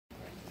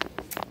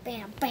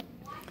bam, bam.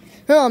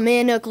 Oh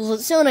man, Knuckles,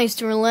 it's so nice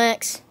to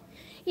relax.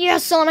 Yeah,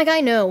 Sonic,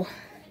 I know.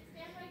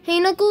 Hey,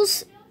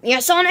 Knuckles? Yeah,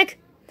 Sonic?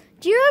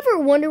 Do you ever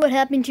wonder what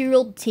happened to your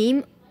old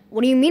team?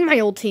 What do you mean, my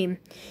old team?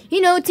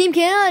 You know, Team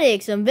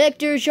Chaotix,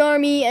 Vector,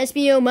 Charmy,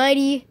 SBO,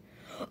 Mighty.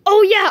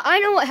 Oh yeah, I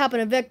know what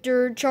happened to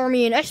Vector,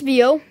 Charmy, and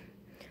SBO.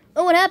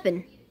 Oh, what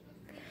happened?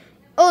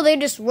 Oh, they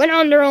just went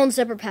on their own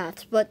separate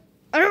paths, but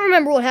I don't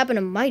remember what happened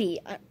to Mighty.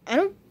 I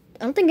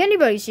don't think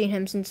anybody's seen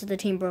him since the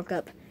team broke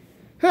up.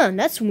 Huh,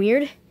 that's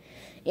weird.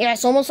 Yeah,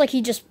 it's almost like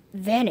he just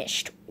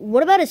vanished.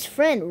 What about his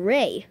friend,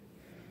 Ray?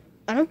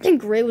 I don't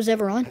think Ray was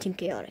ever on Team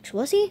Chaotix,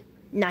 was he?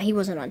 Nah, he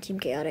wasn't on Team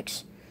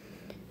Chaotix.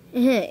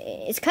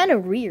 It's kind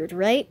of weird,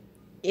 right?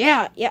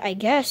 Yeah, I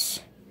guess.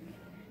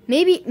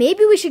 Maybe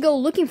we should go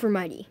looking for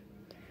Mighty.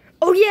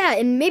 Oh yeah,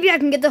 and maybe I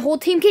can get the whole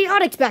Team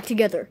Chaotix back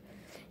together.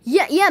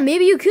 Yeah,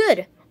 maybe you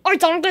could. Alright,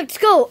 Sonic, let's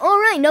go.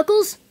 Alright,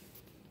 Knuckles.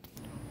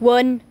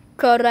 1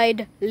 car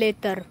ride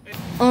later.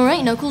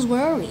 Alright, Knuckles,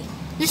 where are we?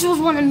 This was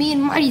one of me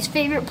and Mighty's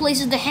favorite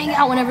places to hang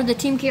out whenever the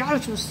Team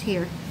Chaotix was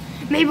here.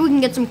 Maybe we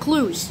can get some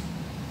clues.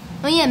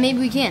 Oh yeah, maybe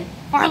we can.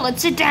 Alright,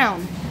 let's sit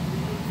down.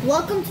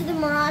 Welcome to the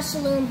Mirage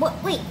Saloon.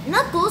 But wait,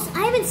 Knuckles,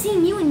 I haven't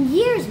seen you in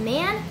years,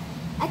 man.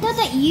 I thought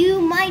that you,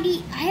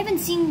 Mighty, I haven't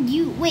seen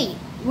you. Wait,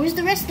 where's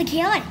the rest of the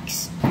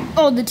Chaotix?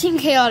 Oh, the Team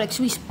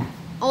Chaotix,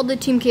 all the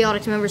Team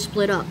Chaotix members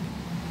split up.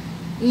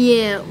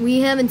 Yeah,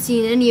 we haven't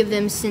seen any of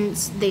them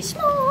since they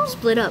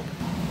split up.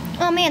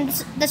 Oh man,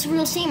 that's a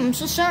real shame. I'm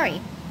so sorry.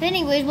 But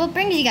anyways, what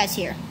brings you guys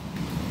here?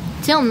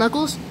 Tell him,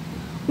 Knuckles.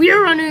 We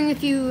are wondering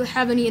if you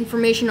have any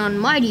information on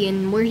Mighty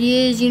and where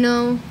he is, you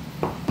know.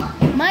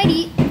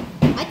 Mighty?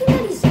 I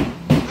think that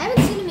I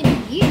haven't seen him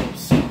in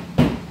years.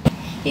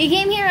 He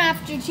came here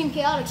after Team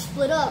Chaotix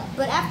split up,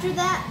 but after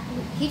that,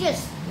 he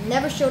just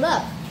never showed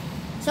up.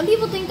 Some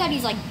people think that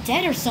he's like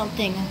dead or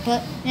something,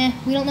 but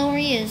we don't know where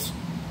he is.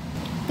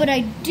 But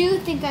I do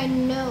think I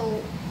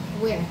know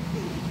where.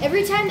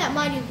 Every time that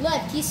Mighty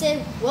left, he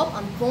said, well,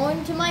 I'm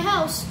going to my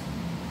house.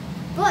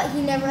 But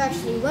he never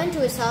actually went to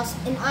his house,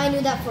 and I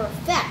knew that for a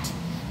fact.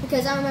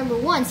 Because I remember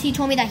once he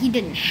told me that he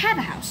didn't have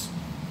a house.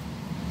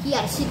 He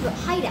had a secret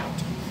hideout.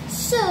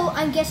 So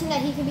I'm guessing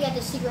that he could be at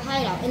the secret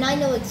hideout, and I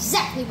know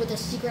exactly what the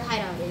secret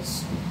hideout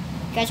is.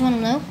 You guys want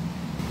to know?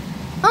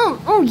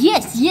 Oh,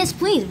 yes,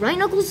 please. Right,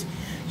 Knuckles?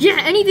 Yeah,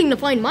 anything to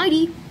find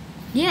Mighty.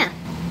 Yeah.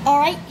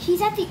 Alright,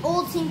 he's at the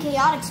old Team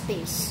Chaotix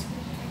base.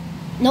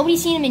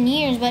 Nobody's seen him in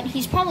years, but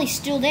he's probably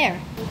still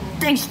there.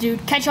 Thanks,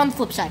 dude. Catch you on the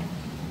flip side.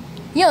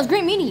 Yeah, it was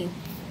great meeting you.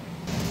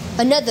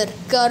 Another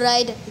car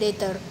ride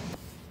later.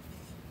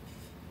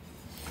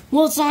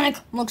 Well, Sonic,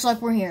 looks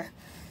like we're here.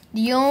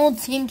 The old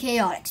Team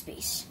Chaotix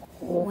base.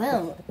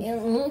 Well, it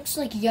looks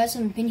like you guys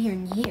haven't been here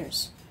in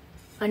years.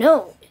 I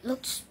know. It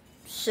looks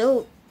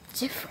so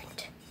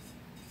different.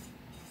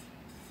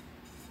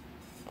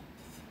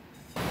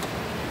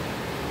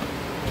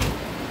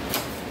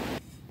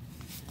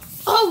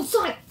 Oh,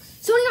 Sonic!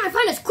 Somebody gotta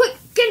find us! Quick!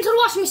 Get into the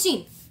washing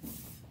machine!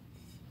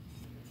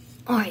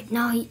 Alright,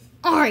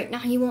 now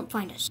he won't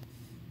find us.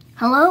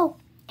 Hello?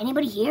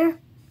 Anybody here?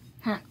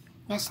 Huh,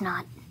 guess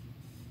not.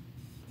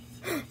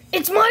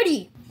 It's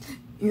Mighty!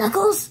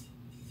 Knuckles?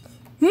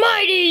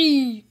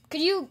 Mighty!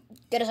 Could you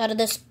get us out of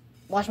this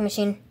washing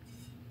machine?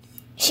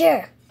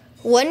 Sure.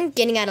 One,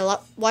 getting out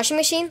of washing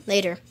machine,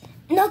 later.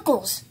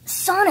 Knuckles!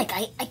 Sonic,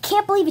 I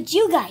can't believe it's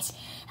you guys.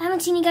 I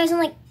haven't seen you guys in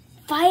like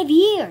 5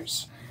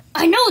 years.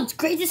 I know, it's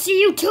great to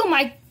see you too,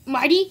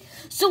 Mighty.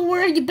 So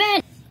where have you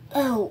been?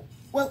 Oh,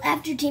 well,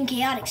 after Team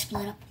Chaotix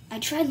split up, I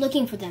tried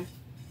looking for them.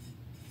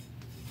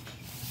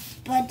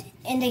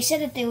 And they said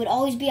that they would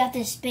always be at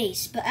this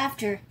base, but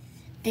after,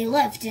 they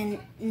left and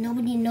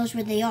nobody knows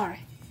where they are.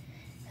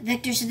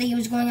 Vector said that he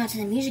was going out to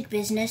the music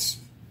business.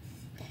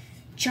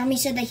 Charmy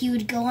said that he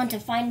would go on to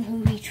find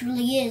who he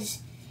truly is.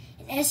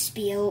 And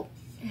SBO,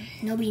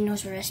 nobody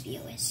knows where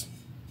SBO is.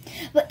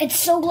 But it's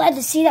so glad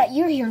to see that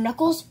you're here,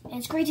 Knuckles. And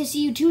it's great to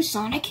see you too,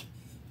 Sonic.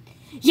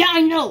 Yeah,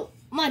 I know.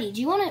 Mighty, do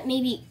you want to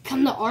maybe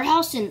come to our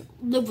house and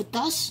live with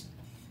us?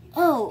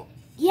 Oh,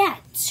 yeah,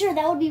 sure,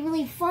 that would be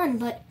really fun,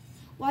 but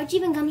why'd you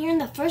even come here in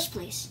the first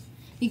place?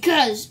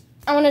 Because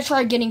I want to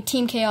try getting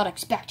Team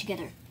Chaotix back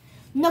together.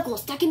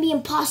 Knuckles, that can be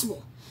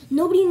impossible.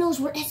 Nobody knows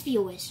where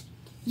SBO is.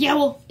 Yeah,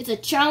 well, it's a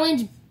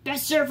challenge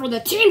best served for the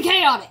Team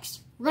Chaotix.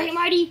 Right,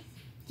 Mighty?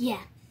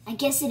 Yeah, I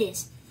guess it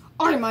is.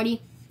 Alright,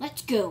 Mighty,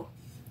 let's go.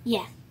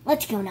 Yeah,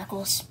 let's go,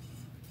 Knuckles.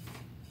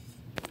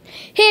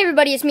 Hey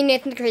everybody, it's me,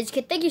 Nathan the Crazy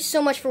Kid. Thank you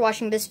so much for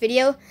watching this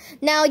video.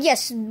 Now,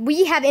 yes,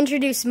 we have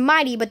introduced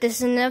Mighty, but this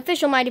is an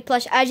official Mighty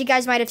plush. As you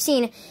guys might have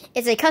seen,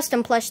 it's a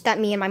custom plush that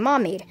me and my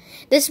mom made.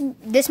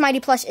 This Mighty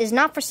plush is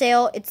not for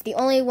sale. It's the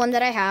only one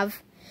that I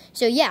have.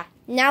 So yeah,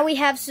 now we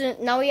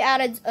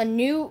added a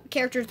new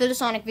character to the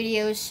Sonic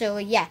videos. So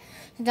yeah,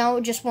 now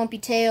it just won't be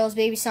Tails,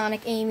 Baby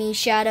Sonic, Amy,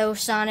 Shadow,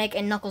 Sonic,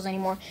 and Knuckles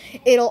anymore.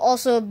 It'll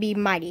also be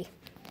Mighty.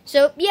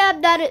 So yeah,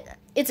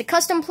 it's a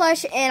custom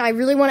plush, and I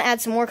really want to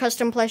add some more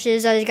custom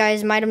plushes. As you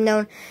guys might have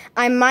known,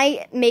 I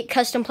might make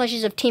custom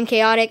plushes of Team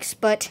Chaotix,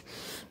 but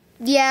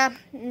yeah,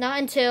 not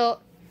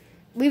until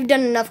we've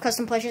done enough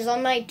custom plushes. I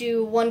might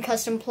do one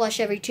custom plush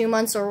every 2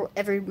 months or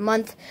every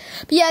month.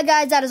 But yeah,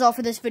 guys, that is all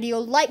for this video.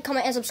 Like,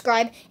 comment, and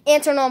subscribe.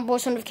 And turn on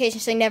post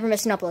notifications so you never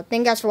miss an upload.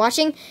 Thank you guys for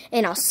watching,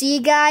 and I'll see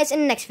you guys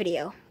in the next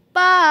video.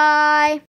 Bye!